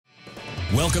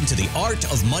Welcome to the Art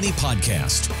of Money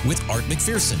podcast with Art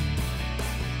McPherson.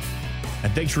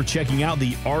 And thanks for checking out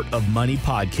the Art of Money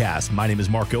podcast. My name is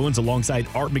Mark Owens alongside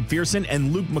Art McPherson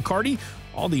and Luke McCarty.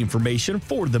 All the information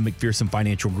for the McPherson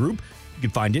Financial Group, you can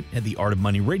find it at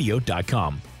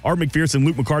theartofmoneyradio.com. Art McPherson,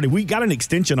 Luke McCarty, we got an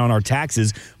extension on our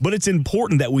taxes, but it's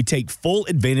important that we take full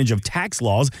advantage of tax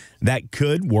laws that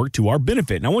could work to our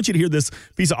benefit. And I want you to hear this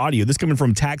piece of audio. This coming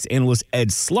from tax analyst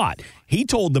Ed Slott. He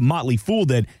told the Motley Fool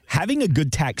that having a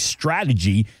good tax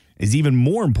strategy is even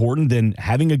more important than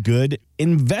having a good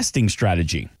investing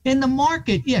strategy. In the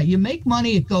market, you make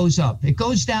money, it goes up. It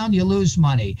goes down, you lose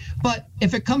money. But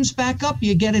if it comes back up,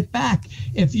 you get it back.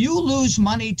 If you lose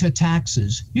money to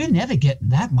taxes, you're never getting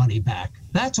that money back.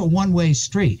 That's a one-way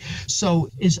street. So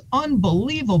it's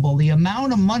unbelievable the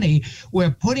amount of money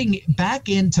we're putting back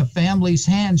into families'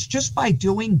 hands just by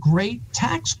doing great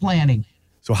tax planning.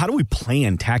 So how do we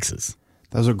plan taxes?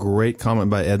 That was a great comment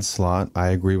by Ed Slott. I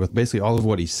agree with basically all of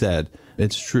what he said.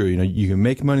 It's true. You can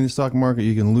make money in the stock market.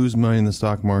 You can lose money in the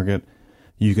stock market.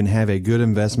 You can have a good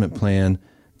investment plan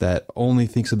that only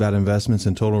thinks about investments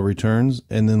and total returns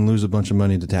and then lose a bunch of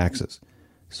money to taxes.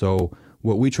 So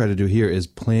what we try to do here is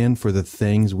plan for the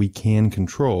things we can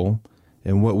control.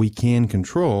 And what we can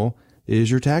control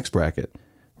is your tax bracket,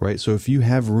 right? So if you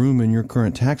have room in your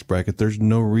current tax bracket, there's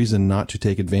no reason not to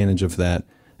take advantage of that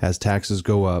as taxes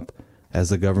go up, as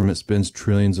the government spends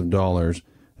trillions of dollars.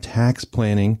 Tax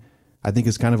planning, I think,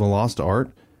 is kind of a lost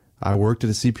art. I worked at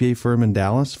a CPA firm in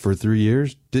Dallas for 3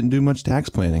 years, didn't do much tax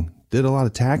planning, did a lot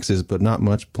of taxes, but not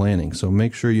much planning. So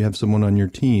make sure you have someone on your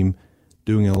team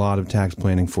doing a lot of tax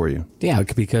planning for you. Yeah,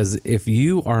 because if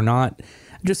you are not,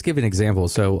 just give an example.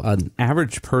 So an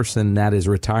average person that is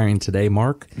retiring today,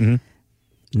 Mark,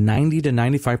 90 to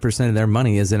 95% of their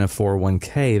money is in a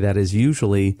 401k that is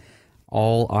usually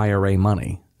all IRA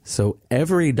money. So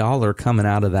every dollar coming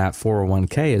out of that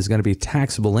 401k is going to be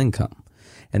taxable income.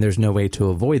 And there's no way to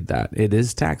avoid that. It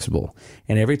is taxable.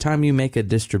 And every time you make a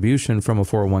distribution from a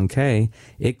 401k,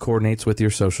 it coordinates with your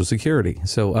Social Security.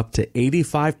 So up to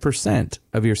 85%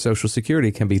 of your Social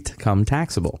Security can become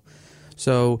taxable.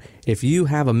 So if you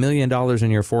have $1 million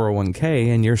in your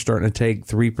 401k and you're starting to take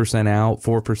 3% out,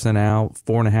 4% out,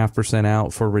 4.5%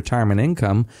 out for retirement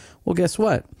income, well, guess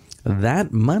what?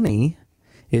 That money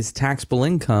is taxable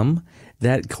income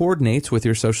that coordinates with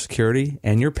your Social Security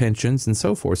and your pensions and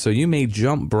so forth. So you may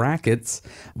jump brackets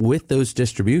with those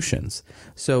distributions.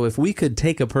 So if we could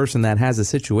take a person that has a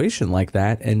situation like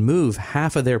that and move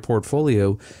half of their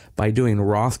portfolio by doing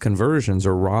Roth conversions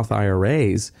or Roth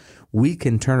IRAs, we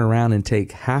can turn around and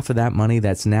take half of that money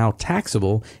that's now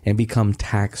taxable and become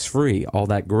tax-free. All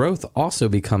that growth also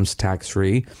becomes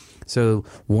tax-free. So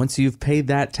once you've paid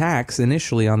that tax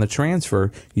initially on the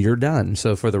transfer, you're done.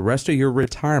 So for the rest of your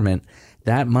retirement,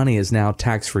 that money is now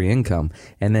tax-free income.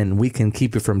 And then we can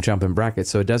keep it from jumping brackets.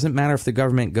 So it doesn't matter if the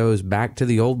government goes back to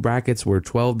the old brackets where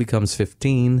 12 becomes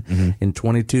 15 and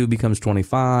 22 becomes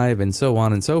 25 and so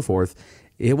on and so forth.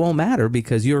 It won't matter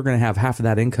because you're going to have half of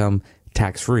that income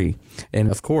tax-free.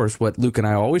 And of course, what Luke and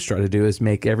I always try to do is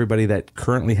make everybody that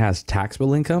currently has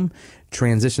taxable income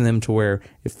transition them to where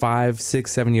 5, 6,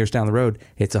 7 years down the road,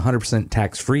 it's 100%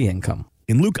 tax-free income.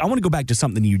 And Luke, I want to go back to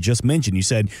something you just mentioned. You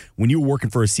said when you were working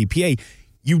for a CPA,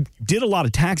 you did a lot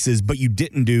of taxes, but you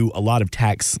didn't do a lot of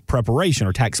tax preparation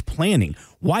or tax planning.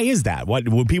 Why is that?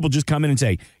 Would people just come in and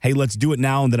say, hey, let's do it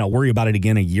now, and then I'll worry about it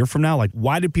again a year from now? Like,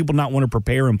 why do people not want to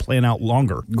prepare and plan out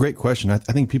longer? Great question. I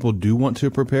think people do want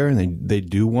to prepare, and they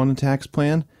do want a tax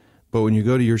plan. But when you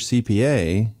go to your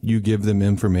CPA, you give them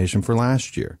information for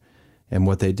last year. And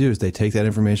what they do is they take that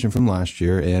information from last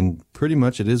year, and pretty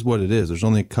much it is what it is. There's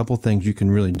only a couple things you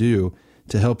can really do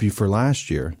to help you for last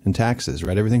year in taxes,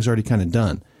 right? Everything's already kind of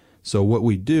done. So what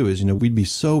we do is, we'd be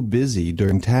so busy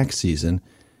during tax season,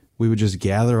 we would just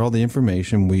gather all the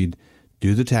information. We'd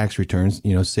do the tax returns,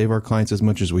 save our clients as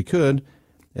much as we could.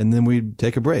 And then we'd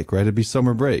take a break, right? It'd be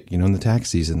summer break, in the tax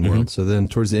season world. So then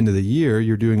towards the end of the year,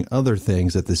 you're doing other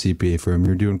things at the CPA firm.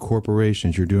 You're doing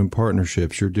corporations, you're doing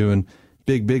partnerships, you're doing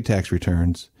big tax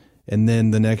returns. And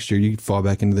then the next year you fall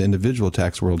back into the individual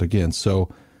tax world again. So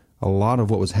a lot of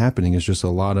what was happening is just a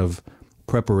lot of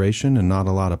preparation and not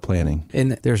a lot of planning.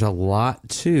 And there's a lot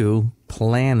to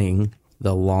planning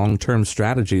the long-term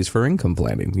strategies for income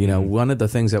planning. One of the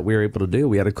things that we were able to do,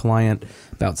 we had a client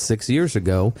about 6 years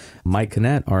ago, Mike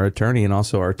Connett, our attorney and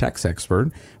also our tax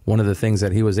expert. One of the things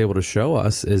that he was able to show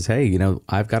us is, hey,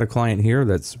 I've got a client here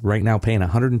that's right now paying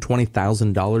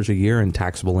 $120,000 a year in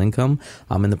taxable income.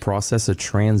 I'm in the process of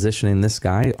transitioning this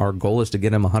guy. Our goal is to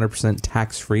get him 100%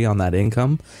 tax-free on that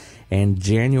income. And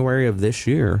January of this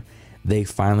year, they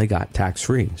finally got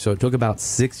tax-free. So it took about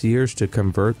 6 years to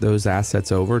convert those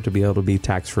assets over to be able to be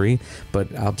tax-free.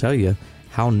 But I'll tell you,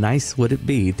 how nice would it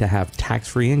be to have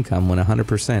tax-free income when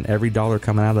 100%, every dollar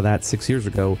coming out of that 6 years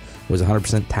ago was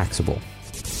 100% taxable?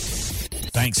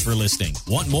 Thanks for listening.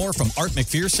 Want more from Art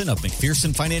McPherson of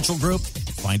McPherson Financial Group?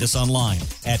 Find us online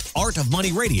at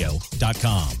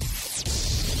artofmoneyradio.com.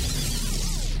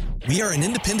 We are an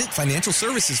independent financial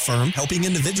services firm helping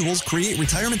individuals create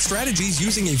retirement strategies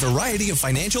using a variety of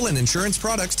financial and insurance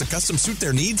products to custom suit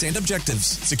their needs and objectives.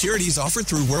 Securities offered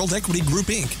through World Equity Group,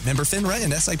 Inc., member FINRA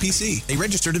and SIPC, a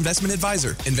registered investment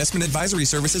advisor. Investment advisory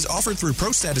services offered through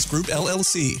ProStatus Group,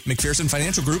 LLC. McPherson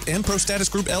Financial Group and ProStatus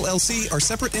Group, LLC are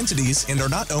separate entities and are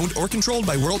not owned or controlled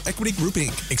by World Equity Group,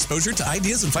 Inc. Exposure to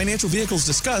ideas and financial vehicles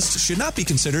discussed should not be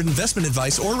considered investment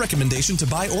advice or recommendation to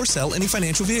buy or sell any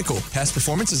financial vehicle. Past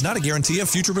performance is not a guarantee of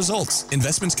future results.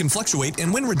 Investments can fluctuate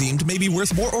and when redeemed may be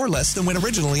worth more or less than when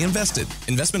originally invested.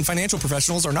 Investment financial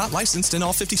professionals are not licensed in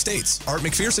all 50 states. Art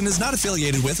McPherson is not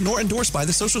affiliated with nor endorsed by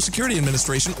the Social Security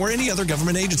Administration or any other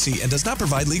government agency and does not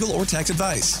provide legal or tax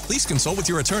advice. Please consult with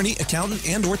your attorney, accountant,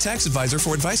 and or tax advisor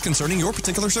for advice concerning your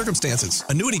particular circumstances.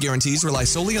 Annuity guarantees rely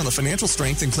solely on the financial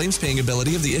strength and claims paying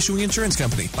ability of the issuing insurance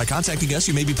company. By contacting us,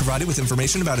 you may be provided with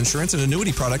information about insurance and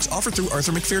annuity products offered through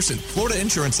Arthur McPherson. Florida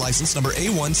Insurance License number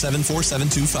A174.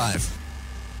 725.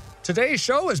 Today's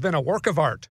show has been a work of art.